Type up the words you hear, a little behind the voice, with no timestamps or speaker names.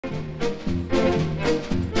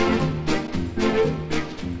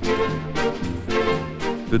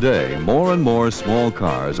Today, more and more small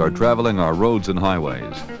cars are traveling our roads and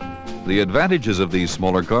highways. The advantages of these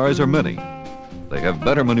smaller cars are many. They have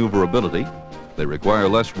better maneuverability, they require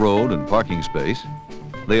less road and parking space,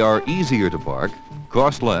 they are easier to park,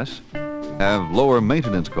 cost less, have lower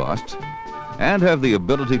maintenance costs, and have the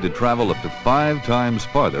ability to travel up to 5 times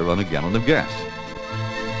farther on a gallon of gas.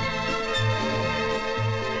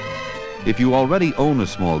 If you already own a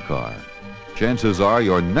small car, chances are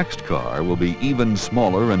your next car will be even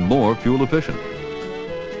smaller and more fuel efficient.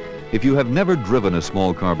 If you have never driven a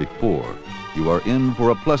small car before, you are in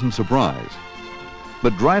for a pleasant surprise.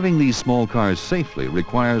 But driving these small cars safely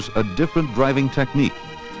requires a different driving technique.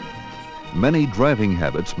 Many driving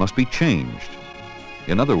habits must be changed.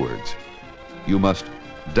 In other words, you must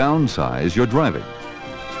downsize your driving.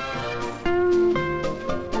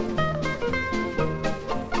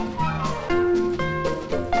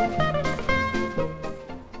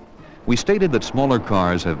 We stated that smaller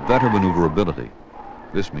cars have better maneuverability.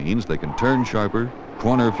 This means they can turn sharper,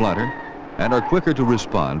 corner flatter, and are quicker to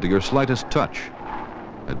respond to your slightest touch.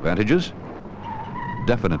 Advantages?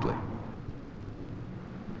 Definitely.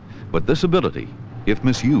 But this ability, if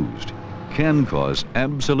misused, can cause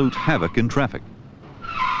absolute havoc in traffic.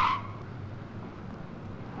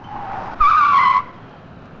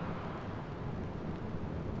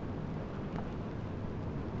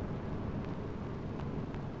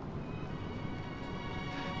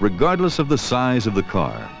 Regardless of the size of the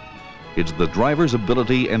car, it's the driver's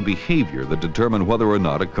ability and behavior that determine whether or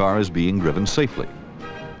not a car is being driven safely.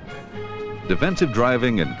 Defensive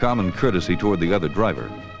driving and common courtesy toward the other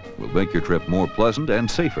driver will make your trip more pleasant and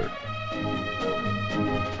safer.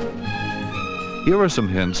 Here are some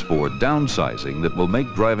hints for downsizing that will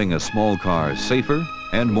make driving a small car safer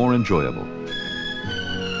and more enjoyable.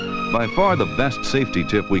 By far the best safety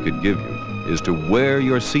tip we could give you is to wear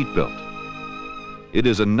your seatbelt. It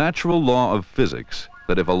is a natural law of physics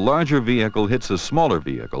that if a larger vehicle hits a smaller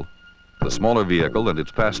vehicle, the smaller vehicle and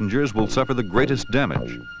its passengers will suffer the greatest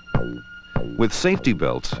damage. With safety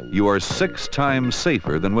belts, you are 6 times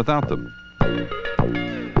safer than without them.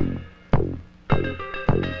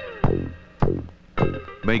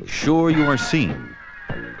 Make sure you are seen.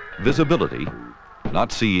 Visibility,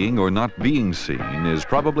 not seeing or not being seen, is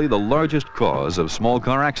probably the largest cause of small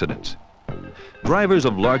car accidents. Drivers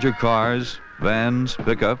of larger cars, vans,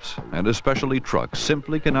 pickups, and especially trucks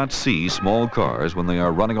simply cannot see small cars when they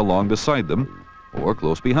are running along beside them or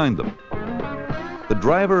close behind them. The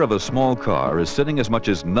driver of a small car is sitting as much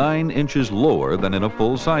as 9 inches lower than in a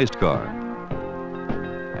full-sized car,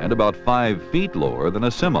 and about 5 feet lower than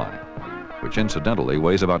a semi, which incidentally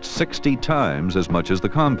weighs about 60 times as much as the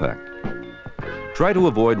compact. Try to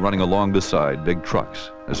avoid running along beside big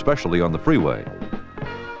trucks, especially on the freeway.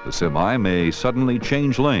 The semi may suddenly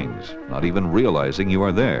change lanes, not even realizing you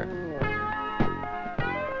are there.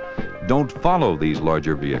 Don't follow these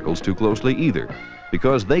larger vehicles too closely either,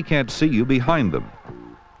 because they can't see you behind them.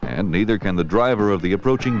 And neither can the driver of the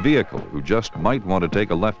approaching vehicle, who just might want to take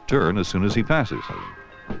a left turn as soon as he passes.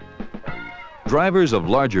 Drivers of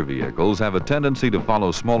larger vehicles have a tendency to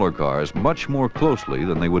follow smaller cars much more closely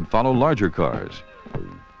than they would follow larger cars.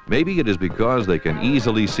 Maybe it is because they can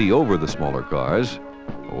easily see over the smaller cars,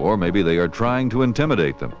 or maybe they are trying to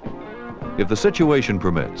intimidate them. If the situation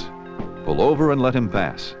permits, pull over and let him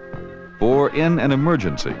pass. For in an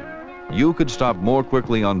emergency, you could stop more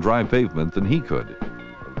quickly on dry pavement than he could.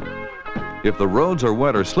 If the roads are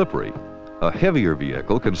wet or slippery, a heavier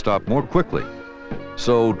vehicle can stop more quickly.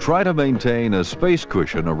 So try to maintain a space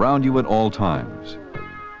cushion around you at all times.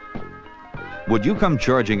 Would you come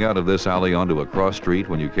charging out of this alley onto a cross street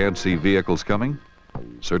when you can't see vehicles coming?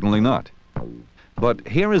 Certainly not. But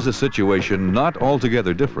here is a situation not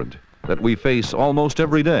altogether different that we face almost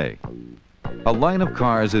every day. A line of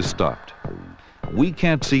cars is stopped. We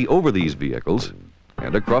can't see over these vehicles,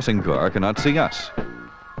 and a crossing car cannot see us.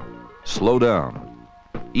 Slow down,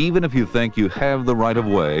 even if you think you have the right of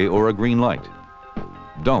way or a green light.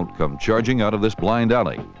 Don't come charging out of this blind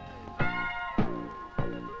alley.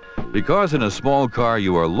 Because in a small car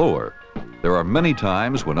you are lower, there are many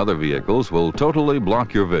times when other vehicles will totally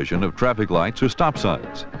block your vision of traffic lights or stop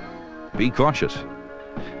signs. Be cautious.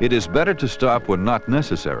 It is better to stop when not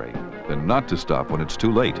necessary than not to stop when it's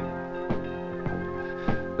too late.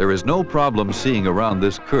 There is no problem seeing around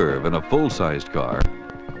this curve in a full-sized car,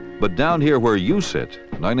 but down here where you sit,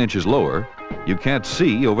 9 inches lower, you can't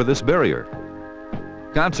see over this barrier.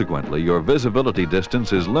 Consequently, your visibility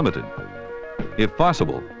distance is limited. If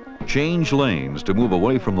possible, change lanes to move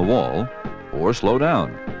away from the wall or slow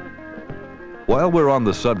down. While we're on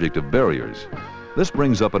the subject of barriers, this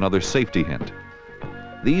brings up another safety hint.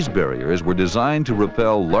 These barriers were designed to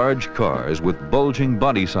repel large cars with bulging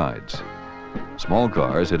body sides. Small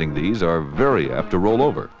cars hitting these are very apt to roll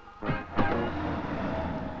over.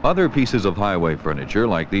 Other pieces of highway furniture,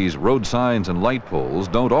 like these road signs and light poles,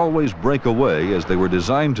 don't always break away as they were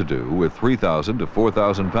designed to do with 3,000 to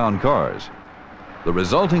 4,000 pound cars. The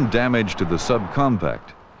resulting damage to the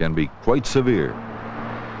subcompact can be quite severe.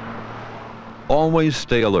 Always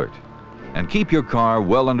stay alert and keep your car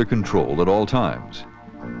well under control at all times.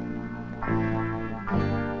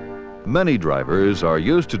 Many drivers are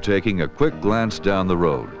used to taking a quick glance down the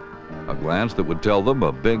road, a glance that would tell them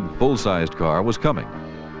a big, full-sized car was coming.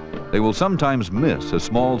 They will sometimes miss a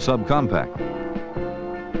small subcompact.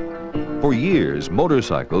 For years,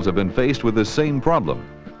 motorcycles have been faced with the same problem.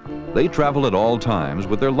 They travel at all times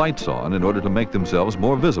with their lights on in order to make themselves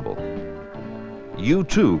more visible. You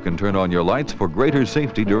too can turn on your lights for greater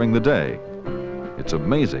safety during the day. It's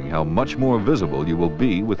amazing how much more visible you will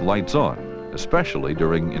be with lights on, especially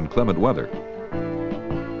during inclement weather.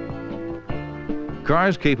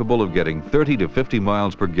 Cars capable of getting 30 to 50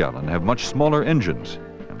 miles per gallon have much smaller engines,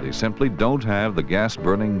 and they simply don't have the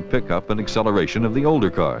gas-burning pickup and acceleration of the older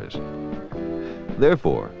cars.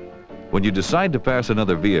 Therefore, when you decide to pass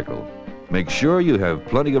another vehicle, make sure you have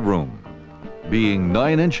plenty of room. Being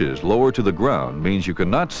 9 inches lower to the ground means you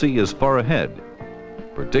cannot see as far ahead,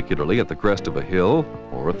 particularly at the crest of a hill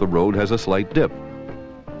or if the road has a slight dip.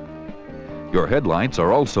 Your headlights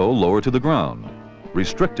are also lower to the ground,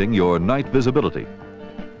 restricting your night visibility.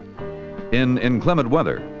 In inclement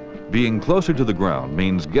weather, being closer to the ground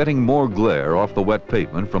means getting more glare off the wet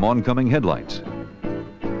pavement from oncoming headlights.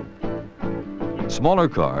 Smaller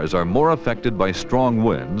cars are more affected by strong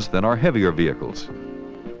winds than are heavier vehicles.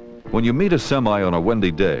 When you meet a semi on a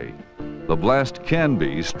windy day, the blast can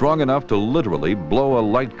be strong enough to literally blow a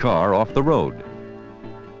light car off the road.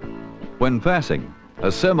 When passing,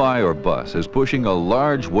 a semi or bus is pushing a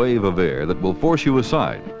large wave of air that will force you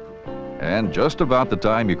aside. And just about the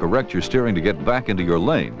time you correct your steering to get back into your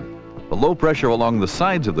lane, the low pressure along the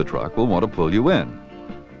sides of the truck will want to pull you in.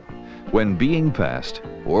 When being passed,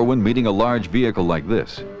 or when meeting a large vehicle like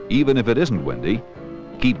this, even if it isn't windy,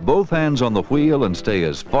 keep both hands on the wheel and stay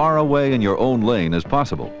as far away in your own lane as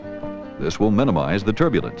possible. This will minimize the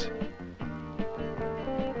turbulence.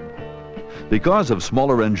 Because of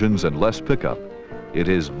smaller engines and less pickup, it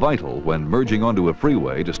is vital when merging onto a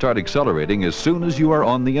freeway to start accelerating as soon as you are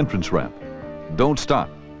on the entrance ramp. Don't stop.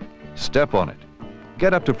 Step on it.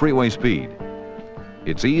 Get up to freeway speed.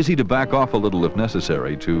 It's easy to back off a little if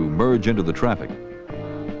necessary to merge into the traffic.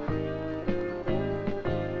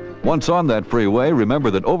 Once on that freeway, remember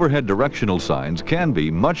that overhead directional signs can be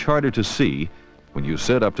much harder to see when you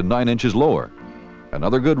sit up to 9 inches lower.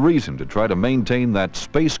 Another good reason to try to maintain that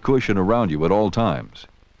space cushion around you at all times.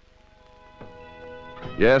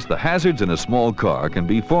 Yes, the hazards in a small car can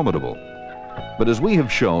be formidable, but as we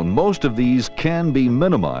have shown, most of these can be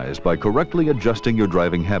minimized by correctly adjusting your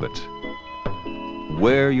driving habits.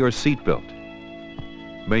 Wear your seatbelt.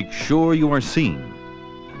 Make sure you are seen.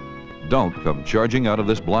 Don't come charging out of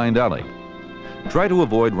this blind alley. Try to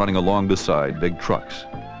avoid running along beside big trucks.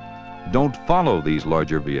 Don't follow these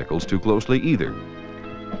larger vehicles too closely either.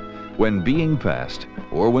 When being passed,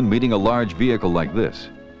 or when meeting a large vehicle like this,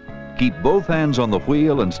 keep both hands on the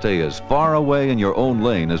wheel and stay as far away in your own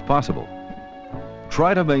lane as possible.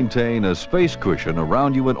 Try to maintain a space cushion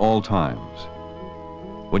around you at all times.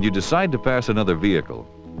 When you decide to pass another vehicle,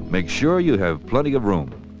 make sure you have plenty of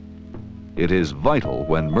room. It is vital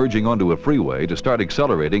when merging onto a freeway to start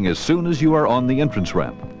accelerating as soon as you are on the entrance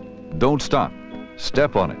ramp. Don't stop.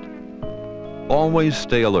 Step on it. Always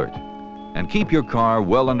stay alert and keep your car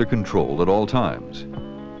well under control at all times.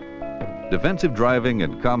 Defensive driving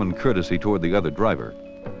and common courtesy toward the other driver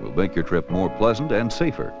will make your trip more pleasant and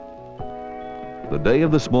safer. The day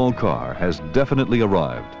of the small car has definitely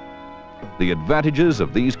arrived. The advantages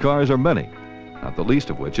of these cars are many, not the least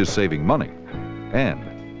of which is saving money.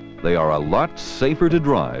 And they are a lot safer to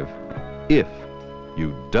drive if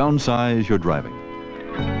you downsize your driving.